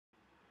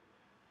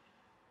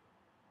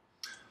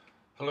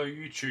Hello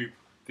YouTube,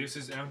 this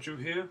is Andrew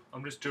here.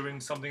 I'm just doing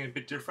something a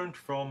bit different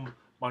from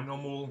my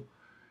normal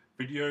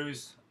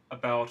videos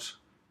about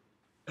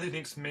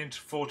Linux Mint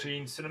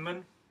 14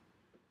 Cinnamon.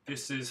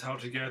 This is how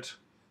to get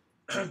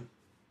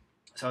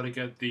how to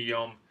get the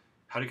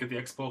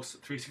Xbox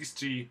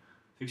 360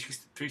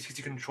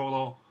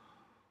 controller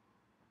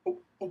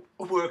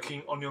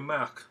working on your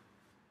Mac,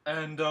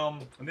 and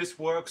this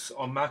works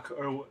on Mac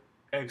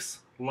OS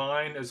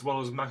Line as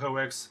well as Mac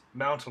OS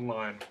Mountain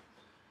Line.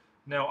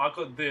 Now I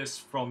got this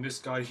from this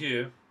guy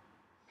here.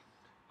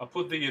 I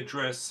put the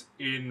address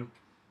in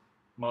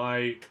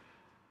my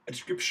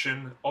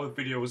description of the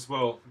video as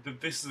well.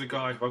 This is the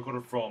guy who I got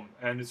it from,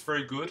 and it's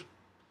very good.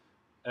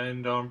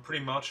 And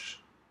pretty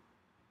much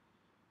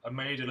I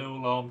made a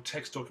little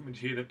text document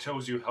here that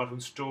tells you how to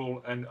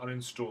install and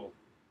uninstall.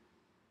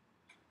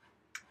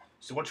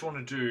 So what you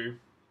want to do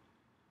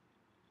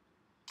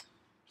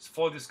is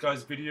follow this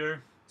guy's video.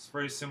 It's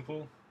very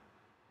simple.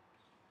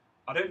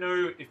 I don't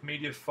know if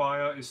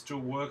MediaFire is still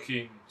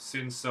working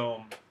since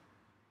the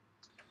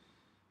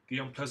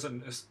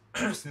unpleasantness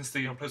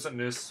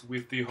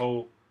with the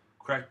whole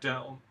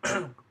crackdown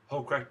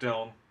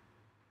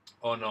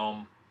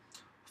on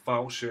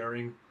file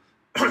sharing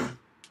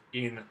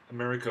in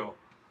America.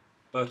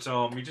 But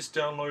you just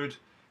download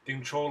the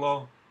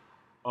controller,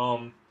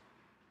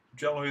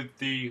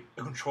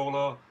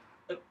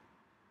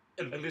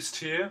 a list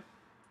here,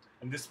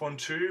 and this one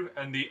too,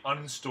 and the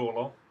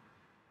uninstaller.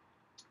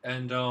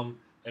 And a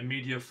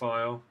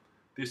MediaFire.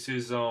 This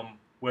is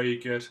where you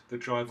get the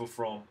driver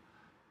from.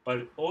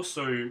 But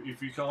also,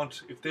 if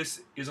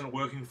this isn't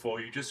working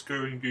for you, just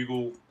go and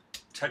Google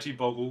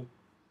Tattyboggle,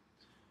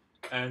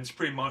 and it's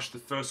pretty much the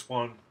first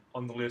one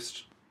on the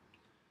list.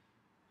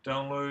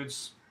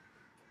 Downloads,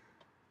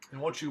 and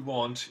what you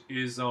want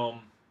is,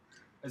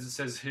 as it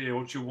says here,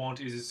 what you want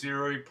is a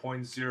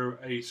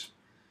 0.08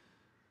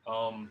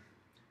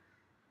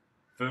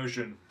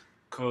 version,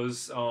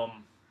 because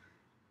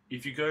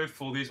if you go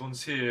for these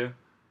ones here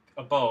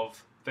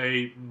above,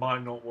 they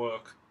might not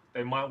work.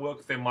 They might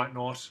work, they might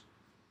not.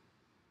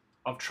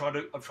 I've tried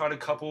a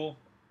couple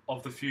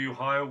of the few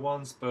higher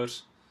ones,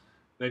 but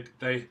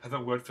they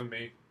haven't worked for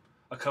me.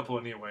 A couple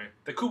anyway.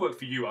 They could work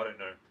for you, I don't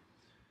know.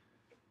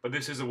 But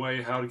this is a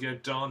way how to get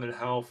it done and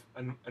how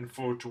and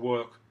for it to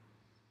work.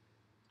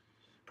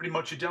 Pretty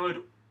much you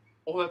download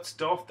all that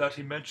stuff that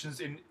he mentions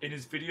in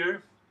his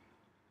video.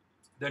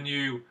 Then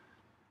you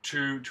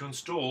to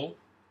install,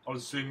 I'll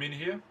zoom in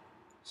here.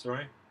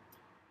 Sorry,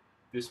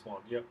 this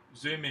one. Yep,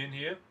 zoom in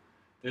here.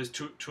 There's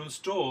to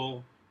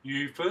install.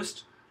 You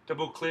first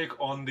double click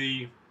on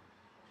the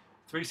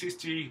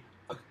 360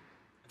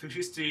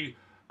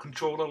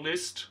 controller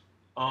list.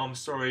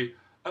 Sorry,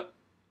 a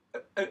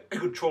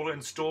controller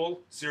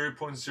install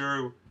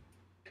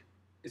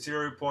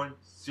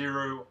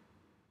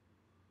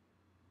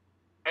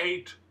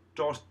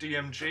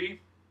 0.08.dmg.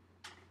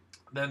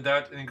 Then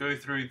go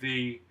through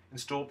the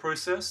install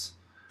process,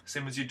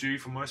 same as you do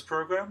for most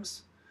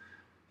programs.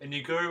 And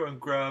you go and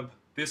grab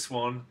this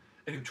one,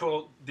 and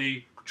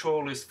the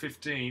control list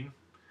 15,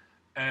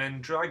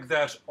 and drag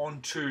that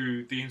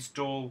onto the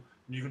install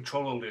new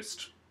controller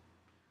list,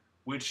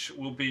 which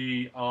will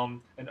be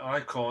an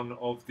icon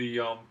of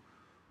the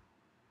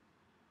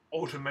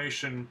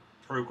automation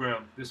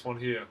program. This one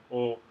here,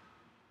 or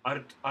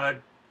I'm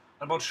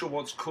not sure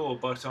what it's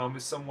called, but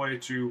it's some way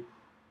to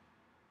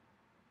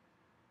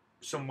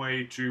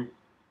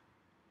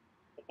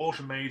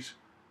automate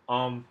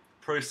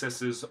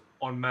processes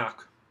on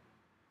Mac.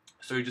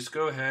 So you just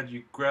go ahead,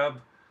 you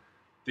grab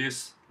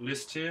this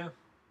list here,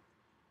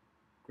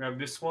 grab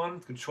this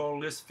one, control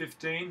list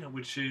 15,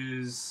 which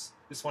is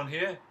this one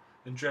here,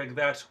 and drag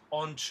that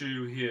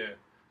onto here,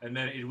 and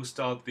then it will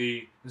start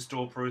the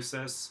install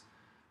process.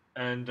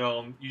 And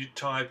you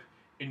type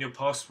in your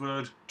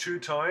password 2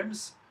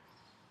 times,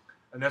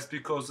 and that's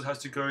because it has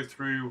to go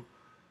through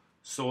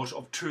sort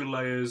of 2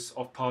 layers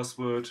of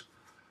password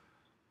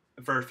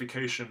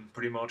verification,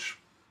 pretty much.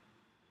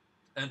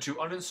 And to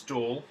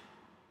uninstall,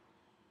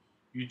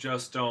 you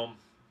just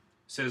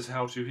says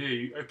how to here.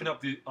 You open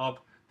up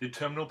the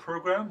terminal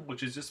program,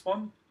 which is this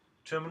one,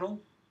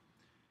 terminal,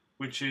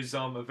 which is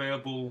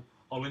available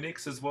on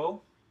Linux as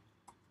well.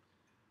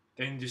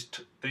 Then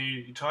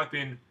you type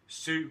in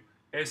sudo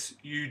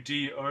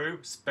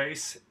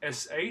space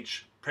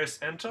sh, press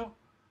enter,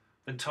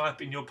 then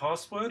type in your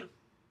password.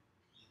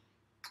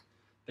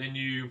 Then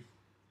you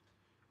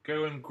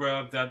go and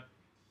grab that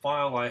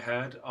file I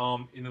had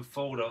in the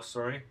folder.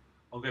 Sorry,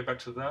 I'll go back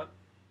to that.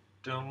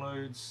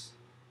 Downloads.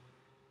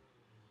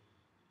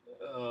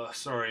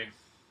 Sorry,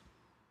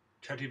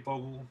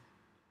 Tattyboggle.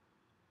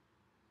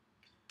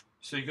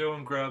 So you go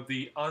and grab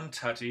the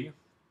untatty,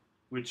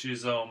 which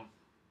is the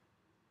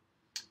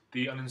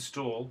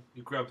uninstall.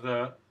 You grab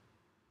that,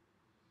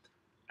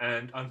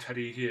 and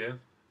untatty here,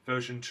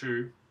 version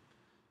 2,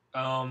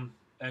 and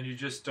you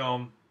just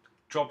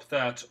drop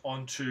that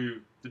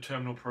onto the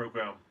terminal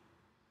program.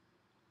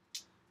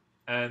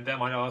 And that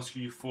might ask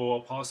you for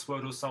a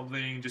password or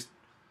something. Just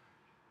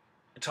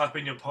type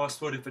in your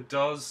password if it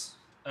does,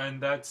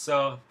 And that's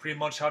pretty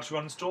much how to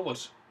uninstall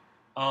it.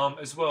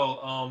 As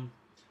well,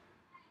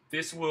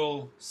 this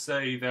will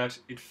say that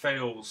it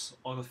fails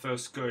on the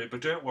first go,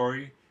 but don't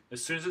worry.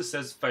 As soon as it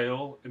says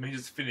fail, it means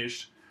it's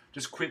finished.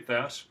 Just quit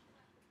that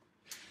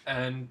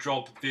and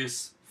drop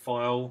this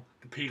file,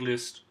 the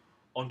plist,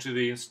 onto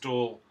the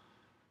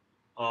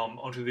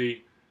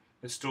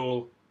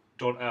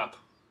install.app,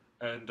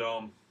 and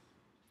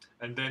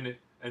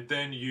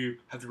then you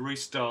have to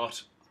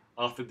restart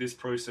after this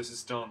process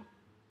is done.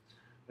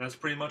 And that's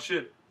pretty much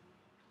it.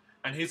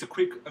 And here's a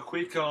quick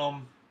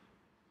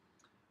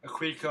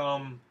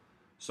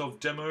sort of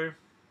demo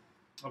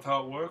of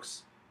how it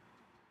works.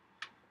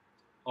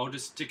 I'll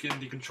just stick in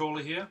the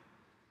controller here.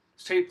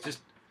 Just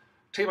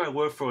take my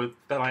word for it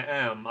that I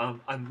am.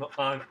 I'm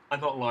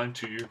not lying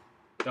to you.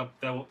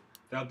 That'll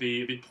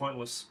be a bit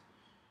pointless.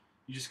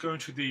 You just go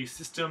into the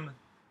system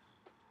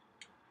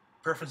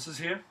preferences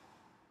here,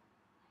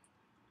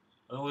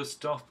 and all this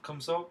stuff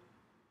comes up.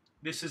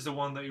 This is the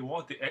one that you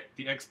want, the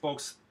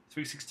Xbox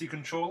 360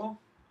 controller.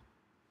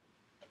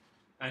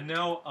 And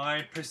now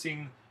I'm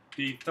pressing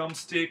the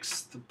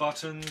thumbsticks, the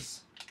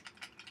buttons,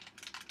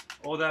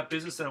 all that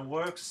business, and it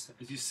works.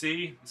 As you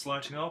see, it's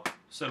lighting up,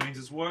 so it means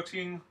it's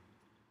working,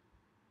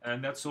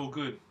 and that's all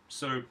good.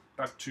 So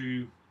back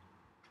to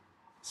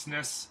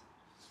SNES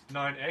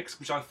 9X,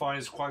 which I find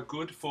is quite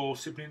good for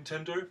Super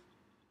Nintendo.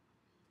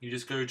 You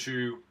just go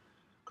to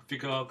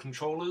configure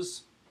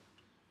controllers,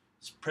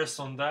 just press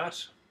on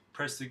that,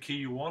 press the key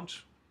you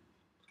want.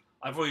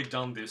 I've already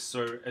done this,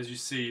 so as you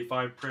see, if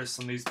I press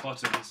on these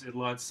buttons, it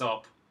lights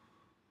up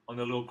on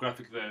the little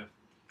graphic there.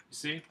 You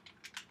see?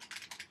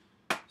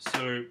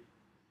 So,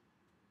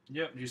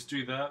 yep, just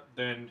do that.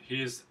 Then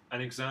here's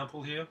an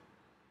example here.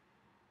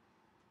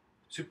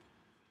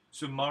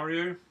 Super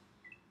Mario.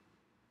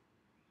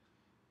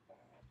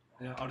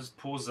 Yeah, I'll just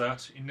pause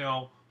that. You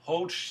now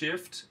hold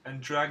Shift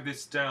and drag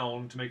this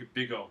down to make it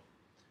bigger.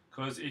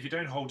 Because if you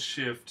don't hold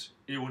Shift,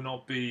 it will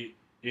not be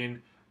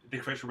in the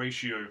correct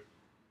ratio.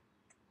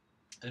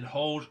 And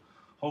hold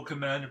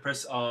Command and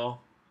press R.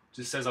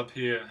 Just says up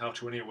here how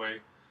to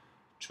anyway,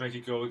 to make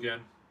it go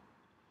again.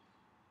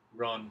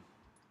 Run.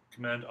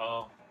 Command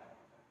R.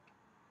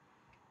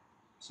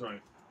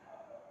 Sorry.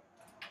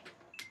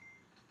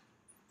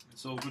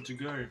 It's all good to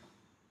go.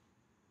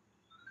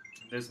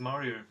 There's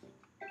Mario.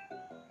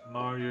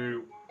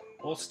 Mario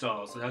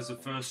All-Stars. It has the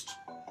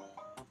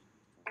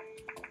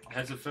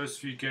first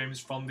few games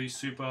from the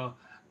Super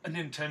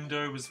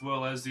Nintendo as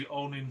well as the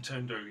old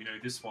Nintendo, you know,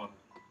 this one.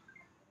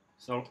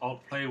 So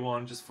I'll play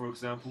one just for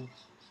example.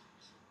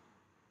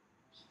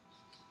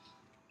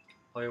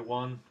 Player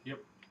 1,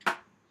 yep.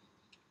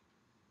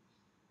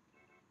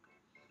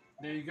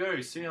 There you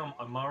go, see I'm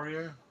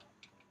Mario.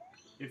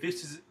 If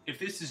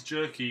this is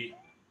jerky,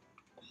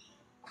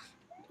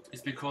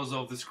 it's because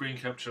of the screen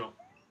capture.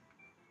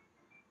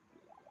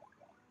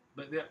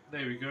 But yeah,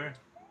 there we go.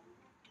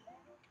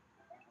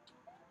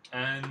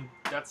 And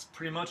that's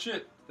pretty much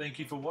it. Thank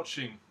you for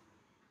watching.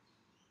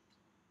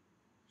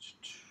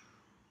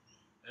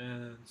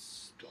 And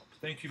stop.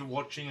 Thank you for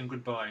watching and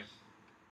goodbye.